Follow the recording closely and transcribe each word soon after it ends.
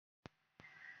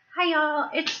Hi y'all,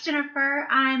 it's Jennifer.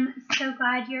 I'm so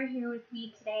glad you're here with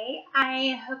me today.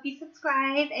 I hope you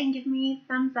subscribe and give me a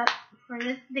thumbs up for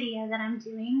this video that I'm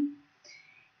doing.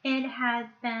 It has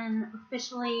been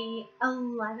officially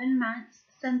 11 months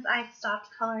since I stopped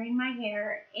coloring my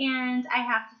hair, and I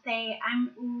have to say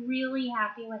I'm really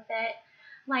happy with it.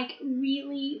 Like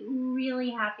really,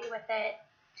 really happy with it.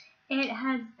 It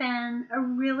has been a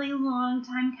really long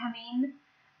time coming.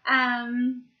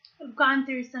 I've gone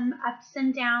through some ups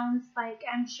and downs, like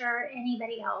I'm sure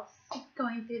anybody else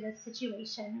going through this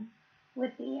situation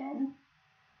would be in.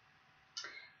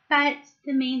 But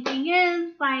the main thing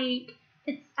is, like,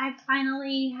 I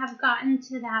finally have gotten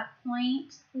to that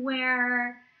point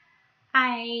where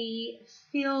I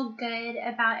feel good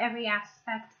about every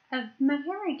aspect of my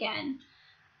hair again.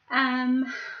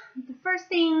 The first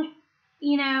thing,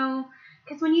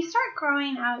 because when you start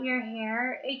growing out your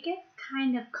hair, it gets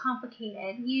kind of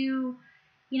complicated. You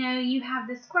have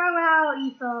this grow out,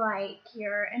 you feel like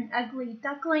you're an ugly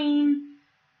duckling.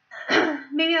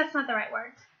 Maybe that's not the right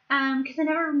word, because I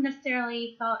never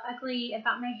necessarily felt ugly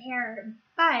about my hair,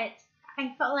 but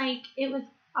I felt like it was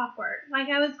awkward. Like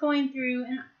I was going through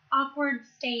an awkward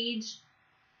stage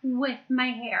with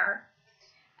my hair.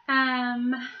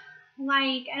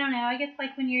 Like, I don't know, I guess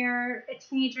like when you're a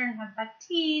teenager and have buck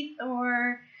teeth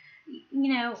or,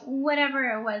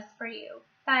 whatever it was for you.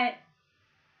 But,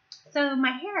 so my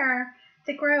hair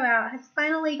to grow out has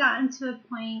finally gotten to a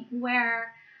point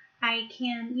where I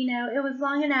can, it was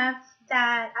long enough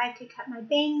that I could cut my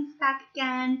bangs back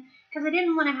again, because I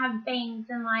didn't want to have bangs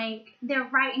and like, they're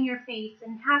right in your face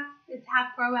and it's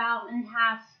half grow out and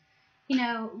half,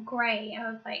 gray.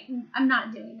 I was like, I'm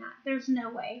not doing that. There's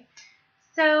no way.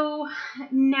 So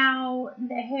now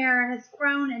the hair has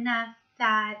grown enough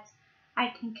that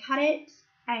I can cut it.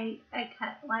 I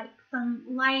cut like some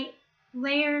light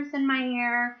layers in my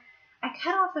hair. I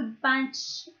cut off a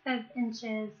bunch of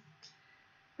inches,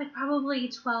 like probably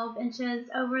 12 inches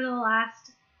over the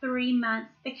last 3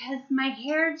 months, because my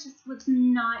hair just was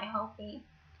not healthy.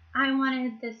 I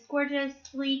wanted this gorgeous,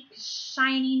 sleek,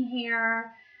 shining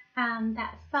hair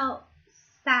that felt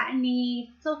satiny,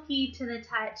 silky to the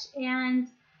touch, and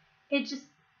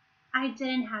I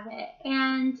didn't have it,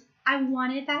 and I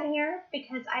wanted that hair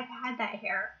because I've had that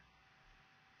hair.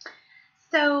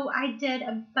 So I did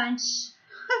a bunch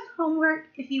of homework,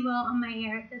 if you will, on my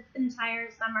hair this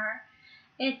entire summer.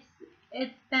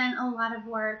 It's been a lot of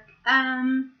work.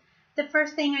 The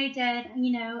first thing I did,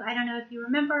 I don't know if you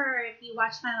remember or if you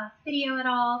watched my last video at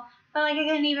all, but like I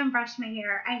couldn't even brush my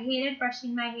hair. I hated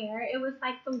brushing my hair. It was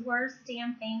like the worst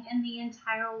damn thing in the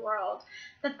entire world.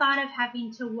 The thought of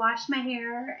having to wash my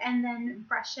hair and then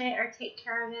brush it or take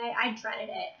care of it, I dreaded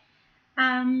it.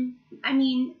 And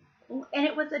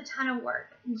it was a ton of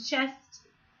work. Just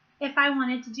if I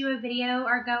wanted to do a video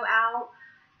or go out,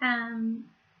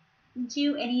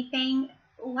 do anything,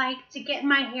 like to get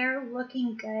my hair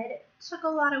looking good, it took a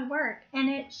lot of work, and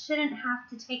it shouldn't have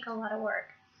to take a lot of work.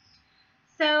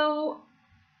 So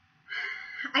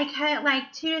I cut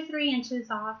like 2 to 3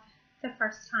 inches off the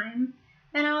first time,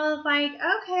 and I was like,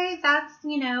 okay, that's,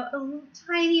 a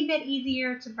tiny bit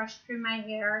easier to brush through my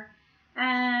hair.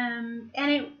 And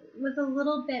it was a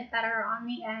little bit better on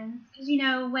the ends, because,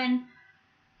 when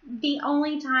the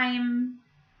only time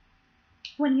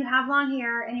when you have long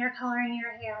hair and you're coloring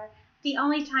your hair, the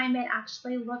only time it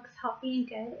actually looks healthy and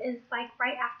good is like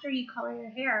right after you color your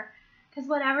hair. Because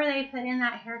whatever they put in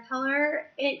that hair color,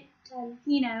 it does,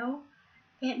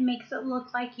 it makes it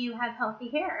look like you have healthy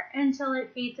hair until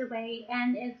it fades away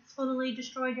and it's totally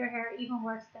destroyed your hair even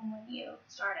worse than when you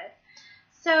started.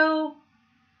 So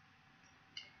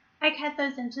I cut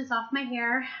those inches off my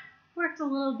hair, worked a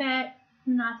little bit,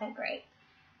 not that great.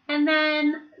 And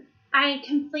then I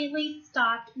completely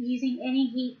stopped using any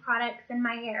heat products in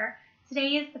my hair.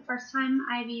 Today is the first time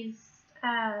I've used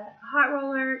a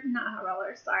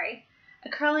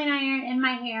curling iron in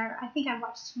my hair. I think I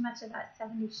watched too much of that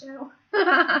 70s show.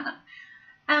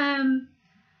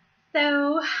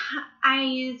 So I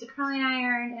used a curling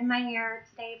iron in my hair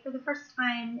today for the first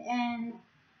time in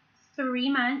 3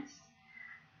 months.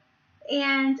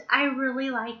 And I really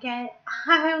like it.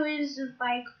 I was just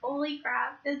like, holy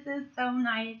crap, this is so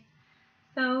nice.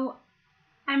 So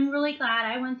I'm really glad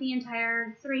I went the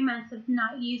entire 3 months of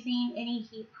not using any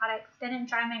heat products, didn't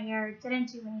dry my hair, didn't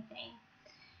do anything.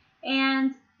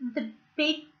 And the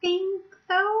big thing,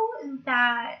 though,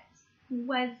 that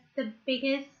was the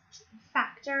biggest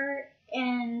factor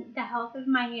in the health of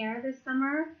my hair this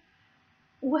summer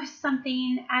was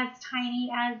something as tiny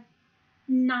as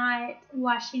not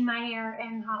washing my hair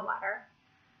in hot water.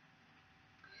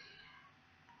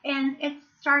 And it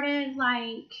started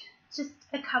like just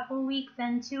a couple weeks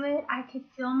into it, I could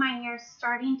feel my hair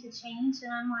starting to change,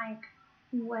 and I'm like,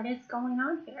 what is going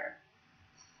on here?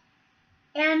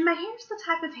 And my hair's the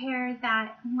type of hair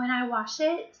that when I wash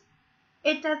it,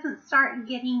 it doesn't start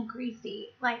getting greasy.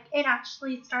 Like, it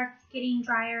actually starts getting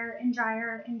drier and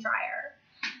drier and drier.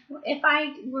 If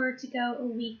I were to go a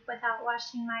week without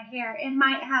washing my hair, it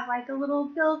might have like a little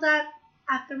buildup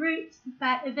at the roots,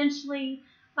 but eventually,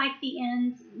 like, the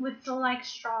ends would feel like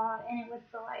straw, and it would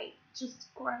feel like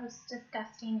just gross,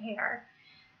 disgusting hair.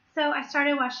 So I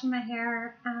started washing my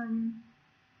hair,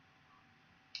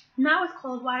 not with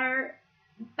cold water,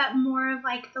 but more of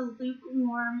like the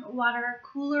lukewarm water,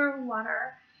 cooler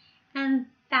water. And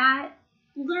that,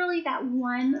 literally that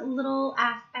one little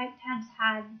aspect has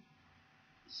had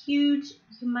huge,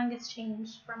 humongous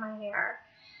change for my hair.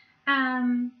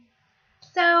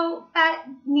 But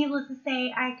needless to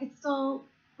say, I could still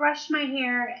brush my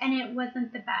hair, and it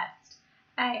wasn't the best.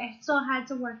 I still had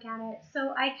to work at it.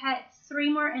 So I cut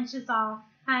 3 more inches off,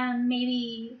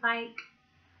 maybe like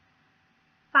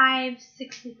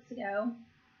 5-6 weeks ago.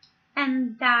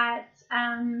 And that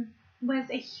was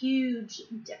a huge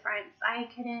difference.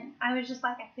 I was just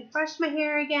like, I could brush my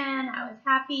hair again. I was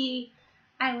happy.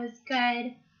 I was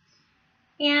good.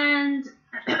 And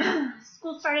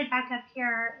school started back up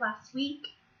here last week.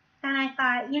 And I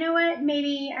thought, you know what,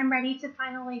 maybe I'm ready to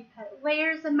finally put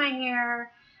layers in my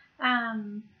hair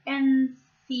and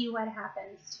see what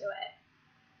happens to it.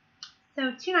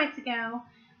 So 2 nights ago,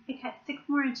 I cut 6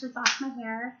 more inches off my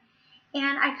hair.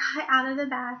 And I got out of the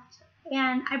bath,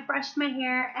 and I brushed my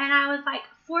hair, and I was like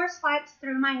 4 swipes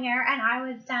through my hair, and I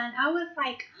was done. I was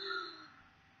like,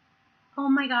 oh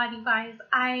my God, you guys,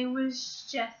 I was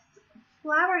just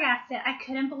flabbergasted. I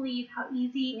couldn't believe how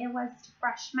easy it was to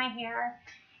brush my hair,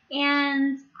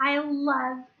 and I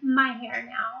love my hair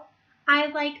now. I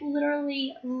like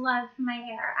literally love my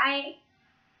hair. I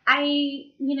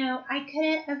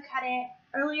couldn't have cut it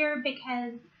earlier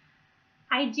because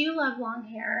I do love long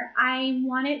hair. I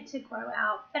want it to grow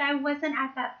out, but I wasn't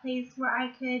at that place where I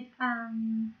could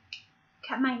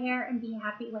cut my hair and be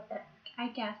happy with it, I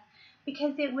guess,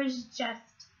 because it was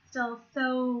just still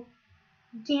so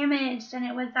damaged, and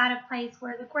it was at a place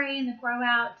where the gray and the grow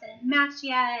out didn't match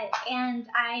yet, and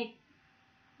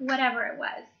whatever it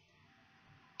was.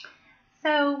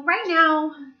 So right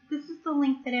now, this is the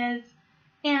length it is,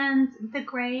 and the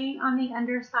gray on the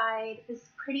underside is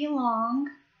pretty long.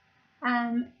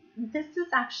 This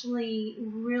is actually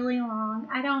really long.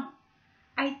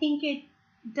 I think it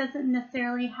doesn't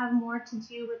necessarily have more to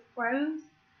do with growth,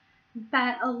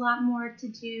 but a lot more to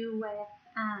do with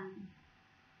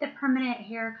the permanent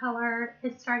hair color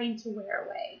is starting to wear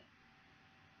away.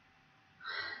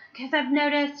 Because I've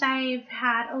noticed I've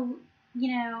had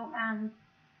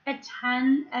a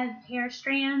ton of hair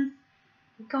strands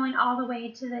going all the way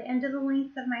to the end of the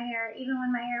length of my hair, even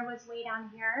when my hair was way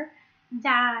down here,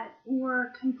 that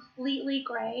were completely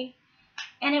gray.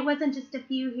 And it wasn't just a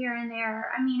few here and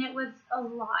there. I mean, it was a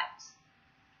lot.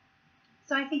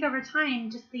 So I think over time,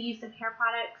 just the use of hair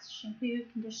products, shampoo,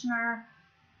 conditioner,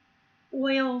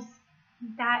 oils,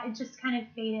 that it just kind of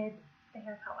faded the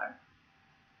hair color.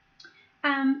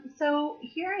 So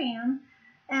here I am,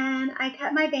 and I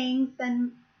cut my bangs,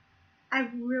 and I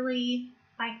really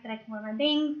like that I can wear my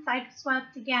bangs side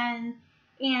swept again,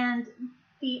 and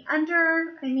the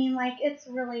under, it's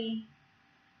really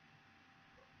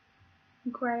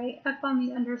gray up on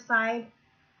the underside,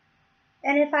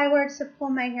 and if I were to pull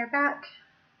my hair back,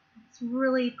 it's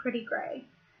really pretty gray,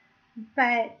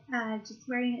 but just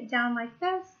wearing it down like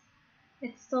this,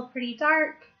 it's still pretty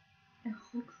dark. It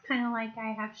looks kind of like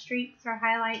I have streaks or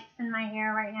highlights in my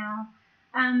hair right now,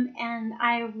 and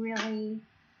I really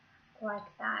like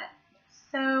that.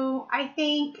 So I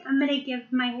think I'm going to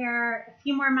give my hair a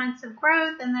few more months of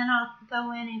growth, and then I'll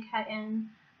go in and cut in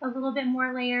a little bit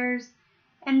more layers,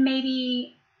 and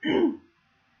maybe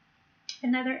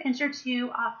another inch or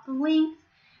 2 off the length,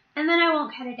 and then I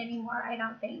won't cut it anymore, I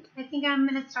don't think. I think I'm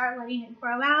going to start letting it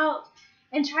grow out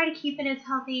and try to keep it as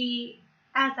healthy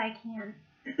as I can.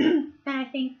 And I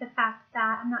think the fact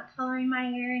that I'm not coloring my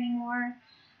hair anymore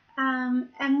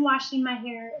and washing my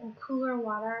hair in cooler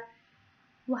water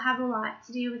will have a lot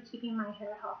to do with keeping my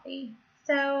hair healthy.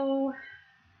 So,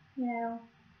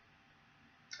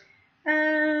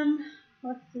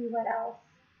 let's see what else.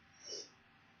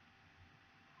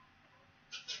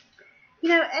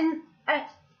 And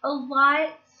a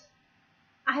lot,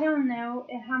 I don't know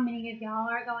how many of y'all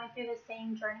are going through the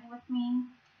same journey with me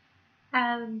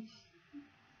of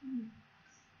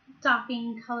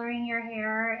stopping coloring your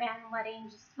hair and letting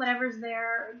just whatever's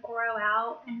there grow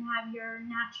out and have your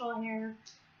natural hair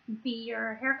be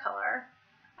your hair color.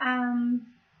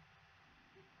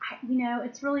 you know,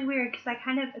 it's really weird because I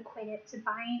kind of equate it to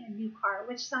buying a new car,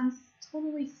 which sounds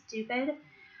totally stupid,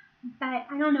 but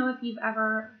I don't know if you've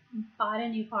ever bought a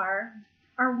new car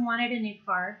or wanted a new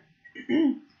car,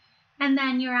 and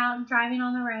then you're out driving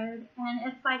on the road, and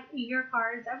it's like your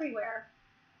car is everywhere.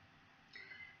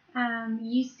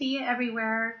 You see it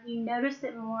everywhere, you notice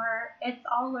it more, it's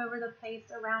all over the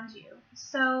place around you.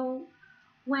 So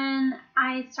when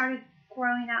I started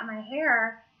growing out my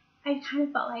hair, I kind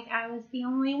of felt like I was the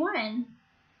only one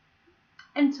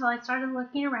until I started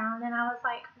looking around, and I was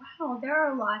like, wow, there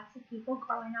are lots of people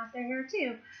growing out their hair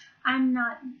too. I'm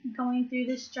not going through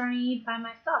this journey by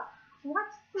myself.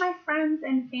 Lots of my friends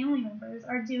and family members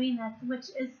are doing this, which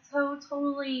is so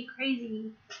totally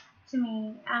crazy to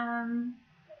me.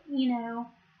 You know,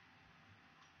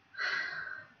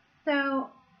 so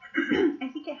I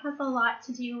think it has a lot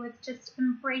to do with just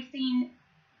embracing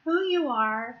who you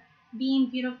are, being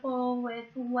beautiful with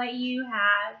what you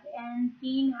have, and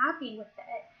being happy with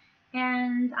it.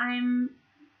 And I'm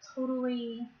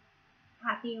totally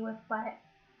happy with what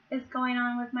is going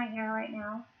on with my hair right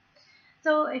now.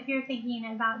 So if you're thinking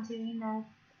about doing this,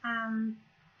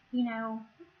 you know,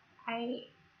 I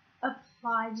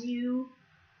applaud you,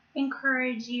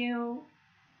 encourage you,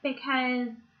 because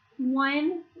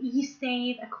one, you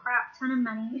save a crap ton of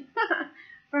money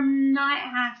from not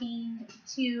having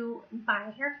to buy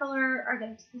a hair color or go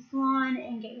to the salon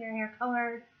and get your hair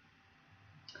colored.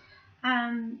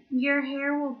 Your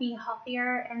hair will be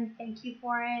healthier, and thank you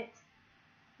for it.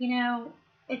 You know,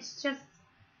 it's just,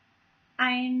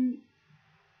 the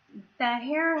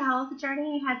hair health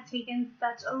journey has taken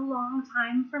such a long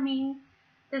time for me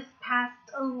this past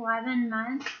 11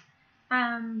 months.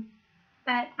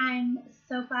 But I'm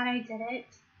so glad I did it.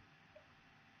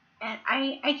 And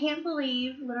I can't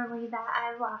believe literally that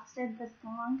I lasted this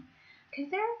long. Because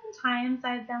there have been times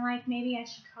I've been like, maybe I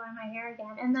should color my hair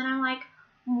again. And then I'm like,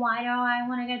 why do I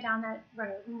want to go down that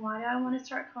road? And why do I want to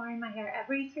start coloring my hair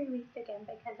every 3 weeks again?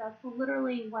 Because that's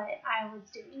literally what I was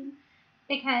doing.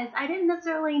 Because I didn't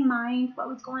necessarily mind what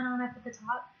was going on up at the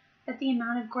top, but the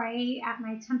amount of gray at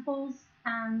my temples,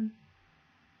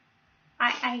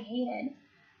 I hated.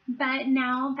 But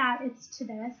now that it's to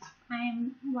this,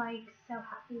 I'm like so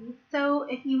happy. So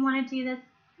if you want to do this,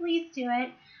 please do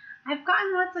it. I've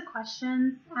gotten lots of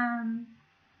questions.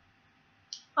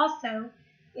 Also,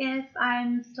 if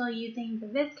I'm still using the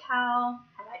Viscal,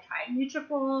 have I tried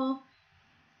Nutrafol?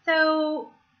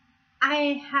 So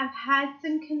I have had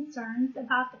some concerns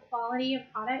about the quality of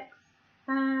products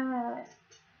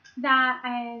that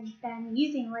I've been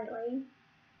using lately.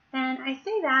 And I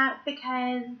say that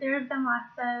because there have been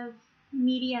lots of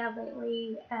media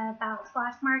lately about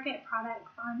black market products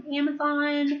on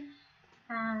Amazon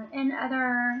and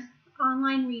other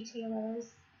online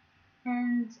retailers.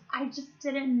 And I just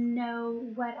didn't know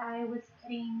what I was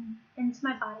putting into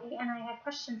my body, and I had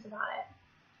questions about it.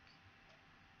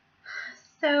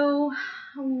 So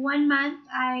 1 month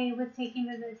I was taking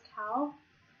the Viscal,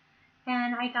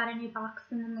 and I got a new box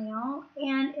in the mail,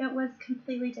 and it was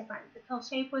completely different. The pill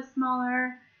shape was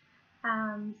smaller,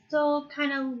 still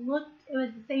kind of looked, it was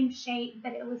the same shape,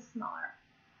 but it was smaller.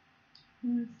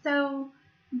 And so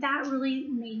that really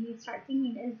made me start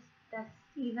thinking, is this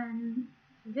even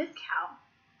Viscal?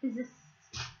 Is this,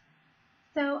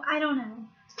 so I don't know.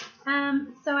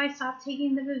 So I stopped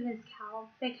taking the Viscal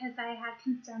because I had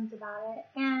concerns about it,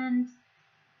 and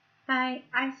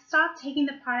I stopped taking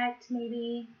the product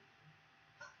maybe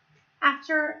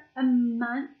after a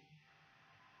month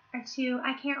or two,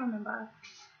 I can't remember,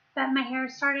 but my hair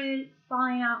started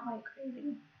falling out like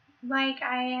crazy. Like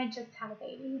I had just had a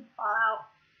baby fall out.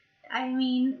 I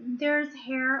mean, there's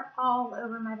hair all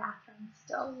over my bathroom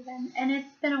still even, and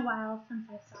it's been a while since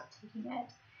I stopped taking it.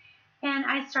 And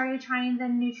I started trying the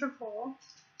Nutrafol,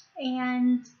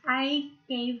 and I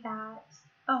gave that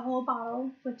a whole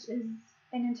bottle, which is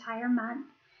an entire month,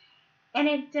 and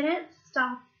it didn't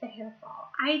stop the hair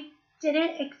fall. I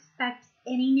didn't expect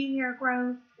any new hair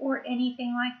growth or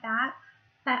anything like that,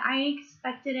 but I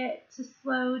expected it to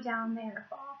slow down the hair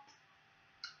fall,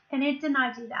 and it did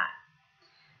not do that.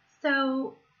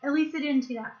 So at least it didn't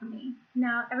do that for me.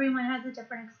 Now everyone has a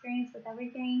different experience with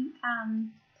everything.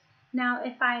 Now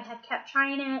if I had kept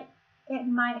trying it, it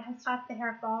might have stopped the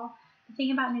hair fall. The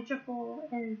thing about Nutrafol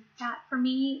is that for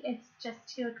me, it's just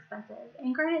too expensive.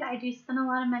 And granted, I do spend a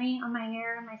lot of money on my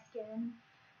hair and my skin,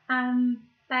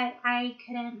 but I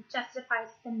couldn't justify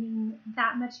spending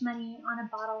that much money on a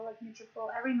bottle of Nutrafol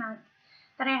every month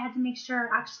that I had to make sure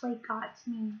actually got to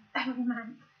me every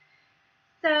month.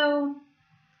 So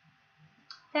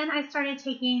then I started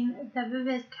taking the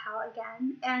Viscal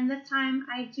again, and this time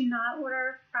I do not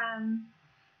order from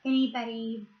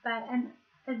anybody but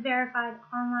a verified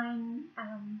online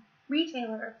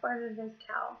retailer for the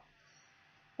VizCal.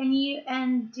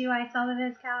 And do I sell the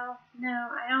VizCal? No,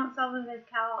 I don't sell the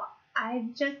VizCal.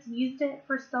 I've just used it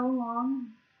for so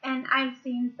long, and I've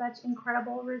seen such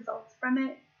incredible results from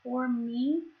it for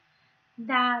me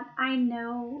that I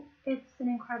know it's an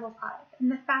incredible product.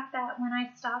 And the fact that when I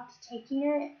stopped taking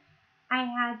it, I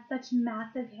had such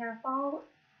massive hair fall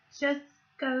just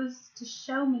goes to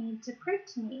show me, to prove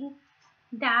to me,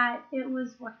 that it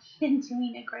was working and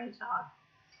doing a great job.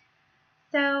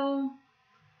 So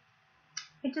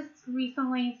I just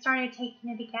recently started taking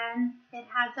it again.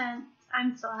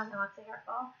 I'm still having lots of hair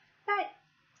fall, but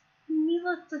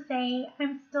needless to say,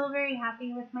 I'm still very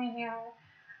happy with my hair.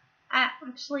 I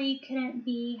actually couldn't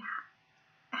be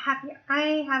happier.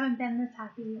 I haven't been this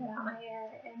happy about my hair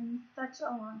in such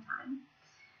a long time.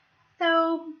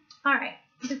 So, alright,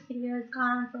 this video has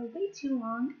gone on for way too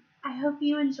long. I hope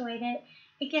you enjoyed it.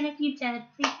 Again, if you did,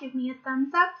 please give me a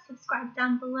thumbs up, subscribe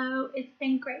down below. It's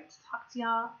been great to talk to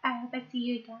y'all. I hope I see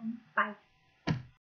you again. Bye.